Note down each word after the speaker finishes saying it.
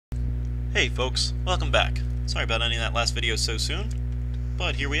Hey folks, welcome back. Sorry about ending that last video so soon,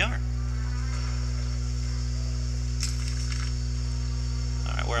 but here we are.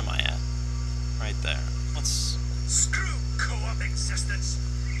 Alright, where am I at? Right there. Screw co-op existence!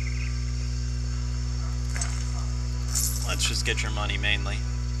 Let's just get your money mainly.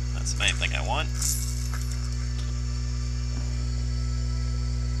 That's the main thing I want.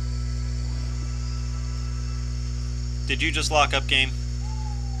 Did you just lock up, game?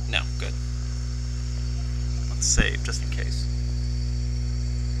 No, good. Let's save, just in case.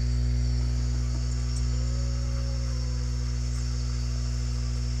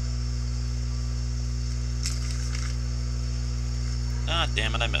 Ah,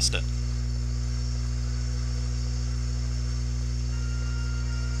 damn it, I missed it.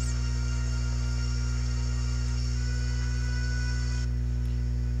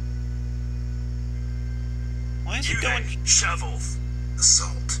 Why is it going... Shovel.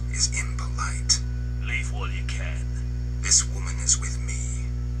 Assault is impolite. Leave while you can. This woman is with me.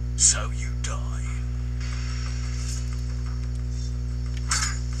 So you die.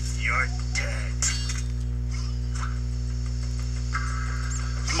 You're dead.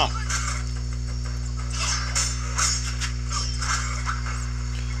 Come on.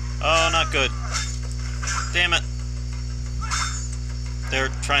 Oh, not good. Damn it. They're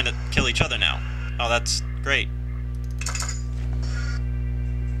trying to kill each other now. Oh, that's great.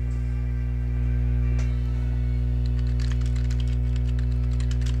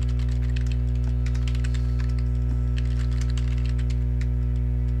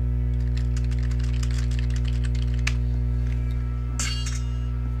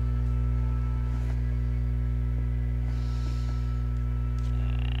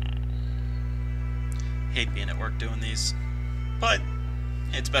 Hate being at work doing these, but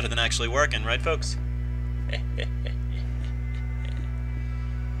it's better than actually working, right folks?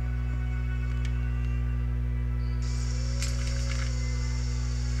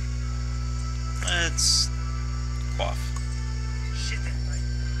 Let's quaff. Shit in my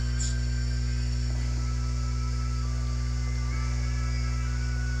boots.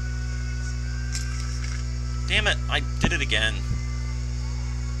 Damn it, I did it again.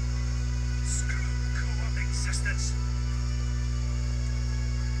 Screw co-op existence.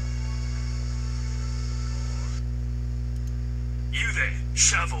 You there,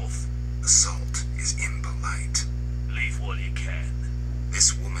 shovel. Assault is impolite. Leave while you can.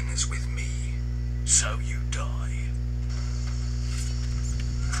 This woman is with me. So you die.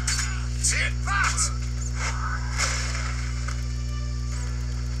 Tit that!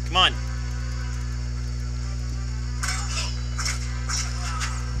 Come on.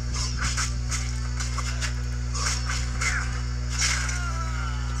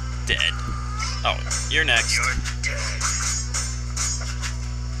 Dead. Oh, you're next. You're dead.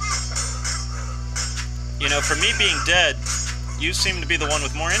 You know, for me being dead, you seem to be the one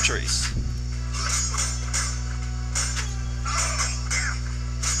with more injuries.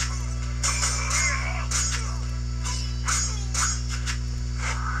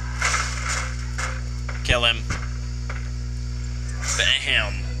 Kill him.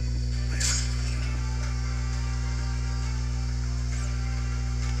 Bam.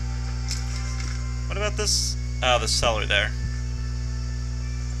 What about this? Oh, the cellar there.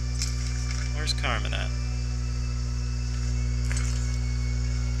 Where's Carmen at?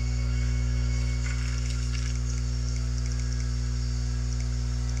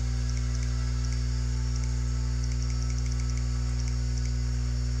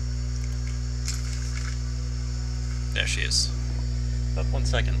 There she is. But 1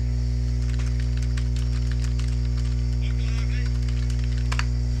 second.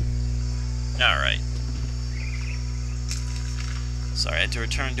 Alright. Sorry, I had to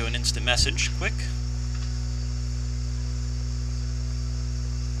return to an instant message. Quick.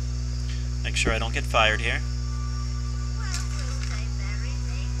 Make sure I don't get fired here.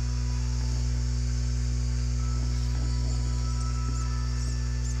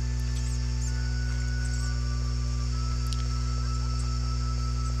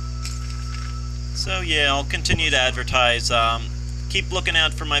 So yeah, I'll continue to advertise. Keep looking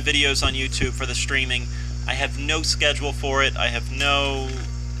out for my videos on YouTube for the streaming. I have no schedule for it. I have no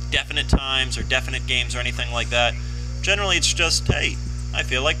definite times or definite games or anything like that. Generally, it's just, hey, I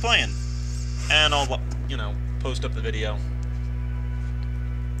feel like playing. And I'll, you know, post up the video.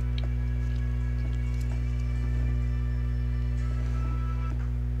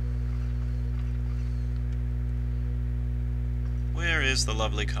 Where is the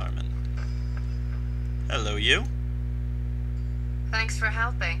lovely Carmen? Hello, you. Thanks for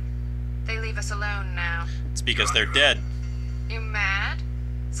helping. They leave us alone now. It's because they're dead. You mad?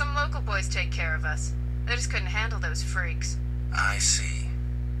 Some local local boys take care of us. They just couldn't handle those freaks. I see.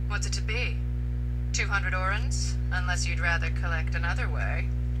 What's it to be? 200 orens? Unless you'd rather collect another way.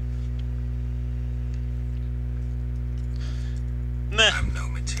 Meh. I'm no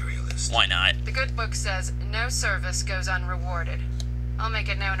materialist. Why not? The good book says no service goes unrewarded. I'll make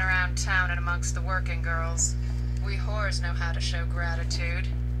it known around town and amongst the working girls. We whores know how to show gratitude.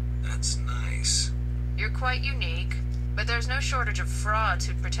 That's nice. You're quite unique, but there's no shortage of frauds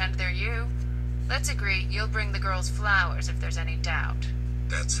who'd pretend they're you. Let's agree you'll bring the girls flowers if there's any doubt.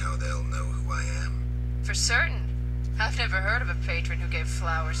 That's how they'll know who I am. For certain. I've never heard of a patron who gave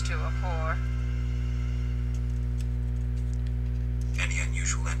flowers to a whore. Any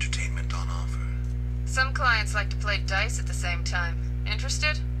unusual entertainment on offer? Some clients like to play dice at the same time.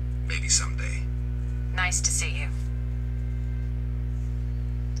 Interested? Maybe someday. Nice to see you.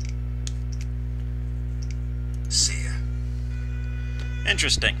 See ya.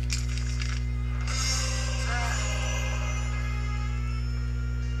 Interesting.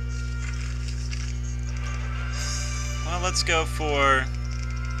 Well, let's go for...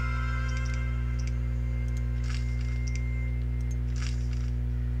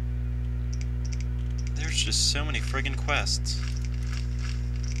 There's just so many friggin' quests.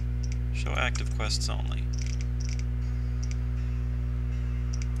 Show active quests only.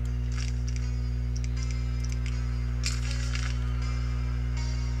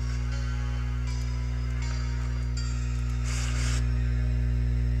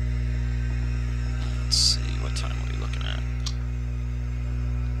 Let's see, what time are we looking at?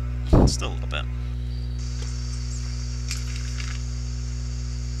 Still a little bit.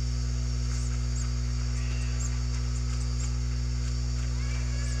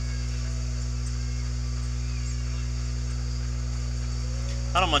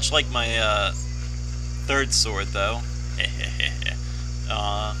 I don't much like my third sword, though.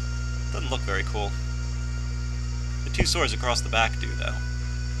 Doesn't look very cool. The two swords across the back do, though.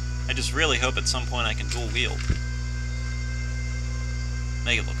 I just really hope at some point I can dual wield.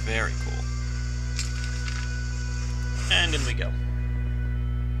 Make it look very cool. And in we go.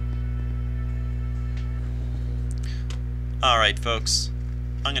 Alright, folks.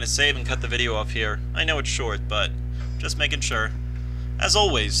 I'm gonna save and cut the video off here. I know it's short, but just making sure. As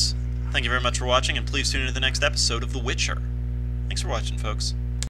always, thank you very much for watching, and please tune into the next episode of The Witcher. Thanks for watching, folks.